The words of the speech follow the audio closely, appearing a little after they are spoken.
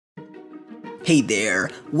Hey there,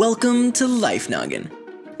 welcome to Life Noggin.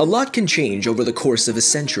 A lot can change over the course of a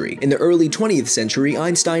century. In the early 20th century,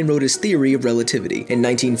 Einstein wrote his theory of relativity. In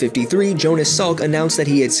 1953, Jonas Salk announced that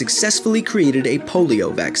he had successfully created a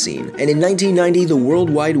polio vaccine. And in 1990, the World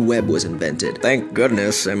Wide Web was invented. Thank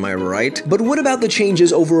goodness, am I right? But what about the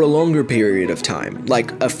changes over a longer period of time,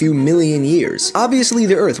 like a few million years? Obviously,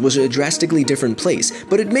 the Earth was a drastically different place,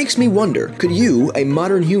 but it makes me wonder, could you, a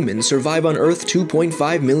modern human, survive on Earth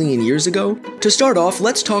 2.5 million years ago? To start off,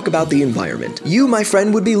 let's talk about the environment. You, my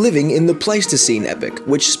friend, would be living in the Pleistocene epoch,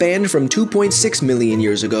 which spanned from 2.6 million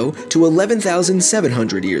years ago to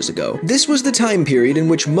 11,700 years ago. This was the time period in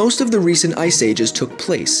which most of the recent ice ages took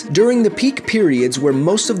place. During the peak periods where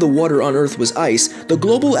most of the water on Earth was ice, the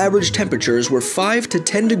global average temperatures were 5 to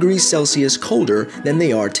 10 degrees Celsius colder than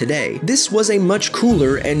they are today. This was a much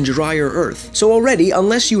cooler and drier Earth. So already,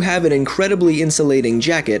 unless you have an incredibly insulating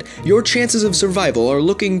jacket, your chances of survival are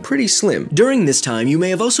looking pretty slim. During this time, you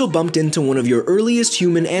may have also bumped into one of your earliest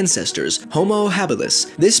human ancestors, Homo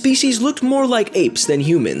habilis. This species looked more like apes than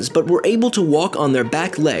humans, but were able to walk on their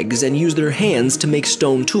back legs and use their hands to make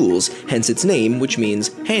stone tools, hence its name, which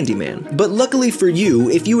means handyman. But luckily for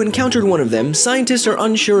you, if you encountered one of them, scientists are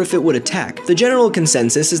unsure if it would attack. The general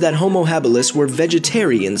consensus is that Homo habilis were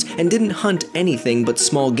vegetarians and didn't hunt anything but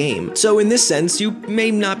small game. So in this sense, you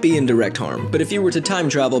may not be in direct harm. But if you were to time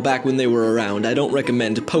travel back when they were around, I don't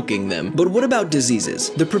recommend poking them. But what about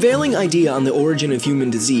diseases? The prevailing idea on the origin of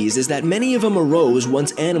human disease is that many of them arose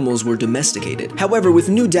once animals were domesticated. However, with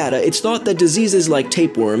new data, it's thought that diseases like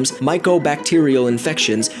tapeworms, mycobacterial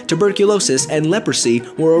infections, tuberculosis, and leprosy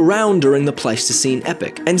were around during the Pleistocene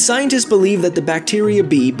epoch. And scientists believe that the bacteria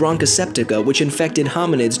B. bronchoseptica, which infected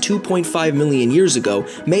hominids 2.5 million years ago,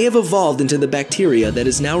 may have evolved into the bacteria that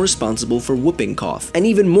is now responsible for whooping cough. And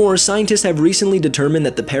even more, scientists have recently determined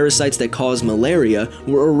that the parasites that cause malaria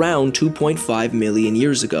were around 2.5 million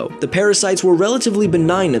years ago. The parasites were relatively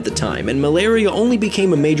benign at the time, and malaria only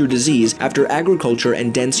became a major disease after agriculture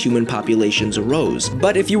and dense human populations arose.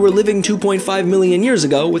 But if you were living 2.5 million years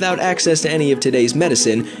ago without access to any of today's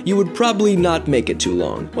medicine, you would probably not make it too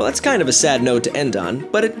long. Well, that's kind of a sad note to end on,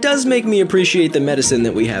 but it does make me appreciate the medicine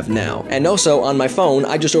that we have now. And also, on my phone,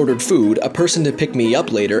 I just ordered food, a person to pick me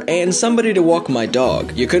up later, and somebody to walk my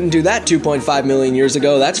dog. You couldn't do that 2.5 million years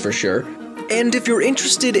ago, that's for sure. And if you're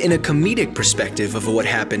interested in a comedic perspective of what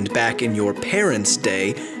happened back in your parents'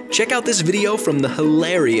 day, check out this video from the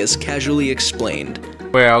hilarious Casually Explained.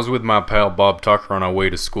 Well, I was with my pal Bob Tucker on our way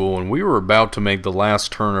to school, and we were about to make the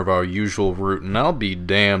last turn of our usual route, and I'll be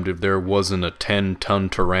damned if there wasn't a 10-ton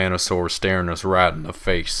Tyrannosaur staring us right in the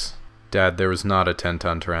face. Dad, there was not a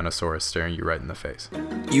 10-ton Tyrannosaurus staring you right in the face.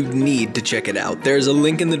 You need to check it out. There's a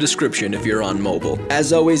link in the description if you're on mobile.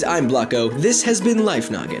 As always, I'm Blocko. This has been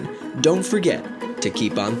Life Noggin. Don't forget to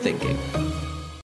keep on thinking.